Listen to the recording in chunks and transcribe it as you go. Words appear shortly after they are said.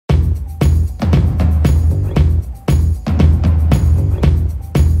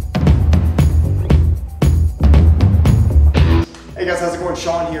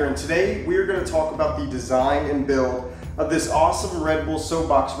and today we are going to talk about the design and build of this awesome Red Bull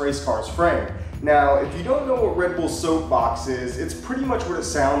Soapbox race car's frame. Now, if you don't know what Red Bull Soapbox is, it's pretty much what it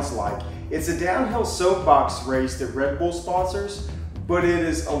sounds like. It's a downhill soapbox race that Red Bull sponsors, but it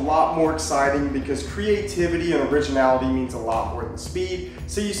is a lot more exciting because creativity and originality means a lot more than speed.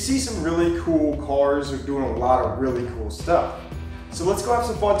 So you see some really cool cars who are doing a lot of really cool stuff. So let's go have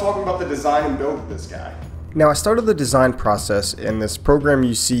some fun talking about the design and build of this guy. Now, I started the design process in this program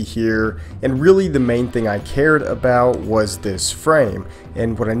you see here, and really the main thing I cared about was this frame.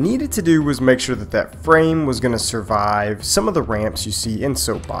 And what I needed to do was make sure that that frame was going to survive some of the ramps you see in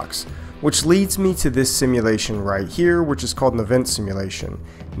Soapbox, which leads me to this simulation right here, which is called an event simulation.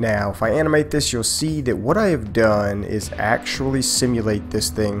 Now, if I animate this, you'll see that what I have done is actually simulate this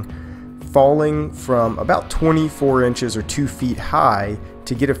thing falling from about 24 inches or 2 feet high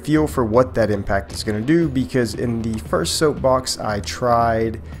to get a feel for what that impact is going to do, because in the first Soapbox I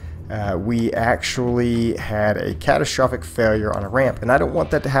tried, we actually had a catastrophic failure on a ramp, and I don't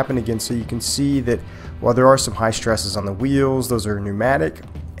want that to happen again. So you can see that while there are some high stresses on the wheels, those are pneumatic,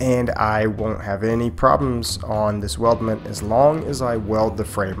 and I won't have any problems on this weldment as long as I weld the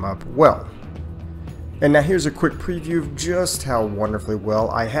frame up well. And now here's a quick preview of just how wonderfully well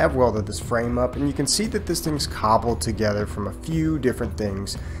I have welded this frame up, and you can see that this thing's cobbled together from a few different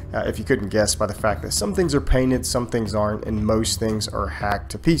things, if you couldn't guess by the fact that some things are painted, some things aren't, and most things are hacked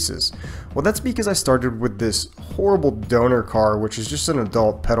to pieces. Well, that's because I started with this horrible donor car, which is just an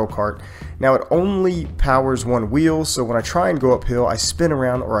adult pedal cart. Now, it only powers one wheel, so when I try and go uphill, I spin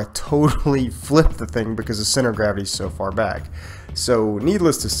around or I totally flip the thing because the center of gravity is so far back. So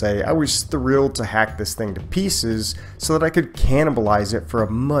needless to say, I was thrilled to hack this thing to pieces so that I could cannibalize it for a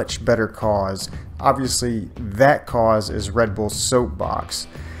much better cause. Obviously, that cause is Red Bull Soapbox.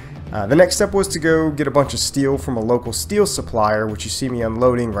 The next step was to go get a bunch of steel from a local steel supplier, which you see me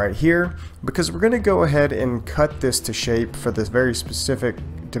unloading right here, because we're going to go ahead and cut this to shape for the very specific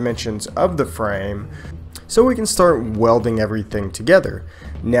dimensions of the frame, so we can start welding everything together.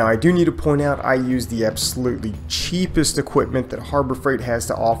 Now, I do need to point out I use the absolutely cheapest equipment that Harbor Freight has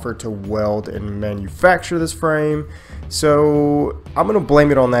to offer to weld and manufacture this frame, so I'm going to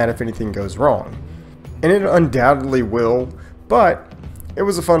blame it on that if anything goes wrong. And it undoubtedly will, but it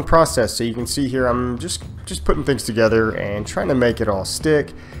was a fun process. So you can see here I'm just putting things together and trying to make it all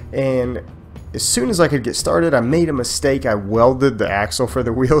stick, and as soon as I could get started, I made a mistake. I welded the axle for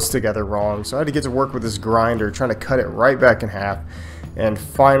the wheels together wrong, so I had to get to work with this grinder trying to cut it right back in half. And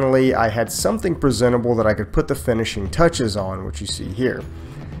finally, I had something presentable that I could put the finishing touches on, which you see here.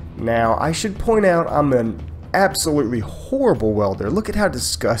 Now, I should point out I'm an absolutely horrible welder. Look at how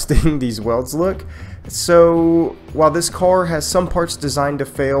disgusting these welds look. So, while this car has some parts designed to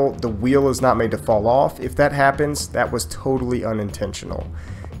fail, the wheel is not made to fall off. If that happens, that was totally unintentional.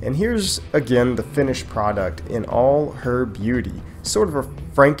 And here's again the finished product in all her beauty. Sort of a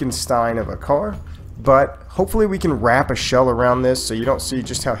Frankenstein of a car, but hopefully we can wrap a shell around this so you don't see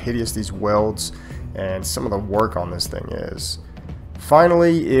just how hideous these welds and some of the work on this thing is.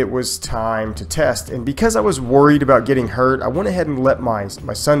 Finally, it was time to test, and because I was worried about getting hurt, I went ahead and let my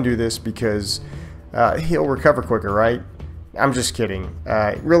son do this because he'll recover quicker, right? I'm just kidding.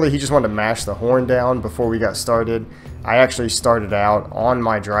 Really, he just wanted to mash the horn down before we got started. I actually started out on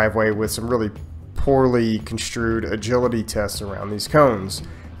my driveway with some really poorly construed agility tests around these cones.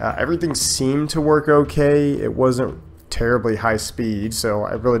 Everything seemed to work okay. It wasn't terribly high speed, so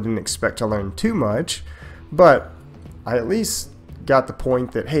I really didn't expect to learn too much, but I at least got the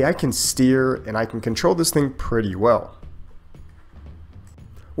point that, hey, I can steer and I can control this thing pretty well.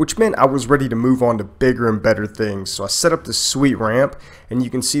 Which meant I was ready to move on to bigger and better things. So I set up this sweet ramp, and you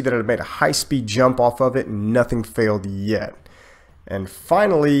can see that I made a high-speed jump off of it and nothing failed yet. And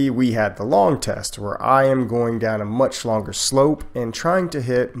finally, we had the long test, where I am going down a much longer slope and trying to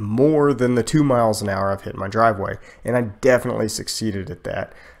hit more than the 2 miles an hour I've hit my driveway. And I definitely succeeded at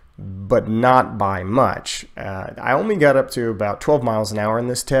that, but not by much. I only got up to about 12 miles an hour in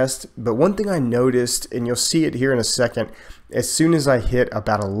this test, but one thing I noticed, and you'll see it here in a second, as soon as I hit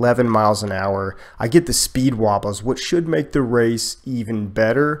about 11 miles an hour, I get the speed wobbles, which should make the race even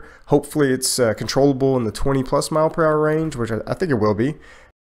better. Hopefully it's controllable in the 20+ mile per hour range, which I think it will be.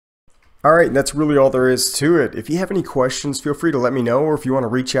 Alright, that's really all there is to it. If you have any questions, feel free to let me know, or if you want to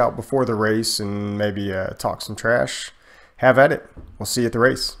reach out before the race and maybe talk some trash, have at it. We'll see you at the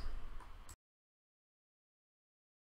race.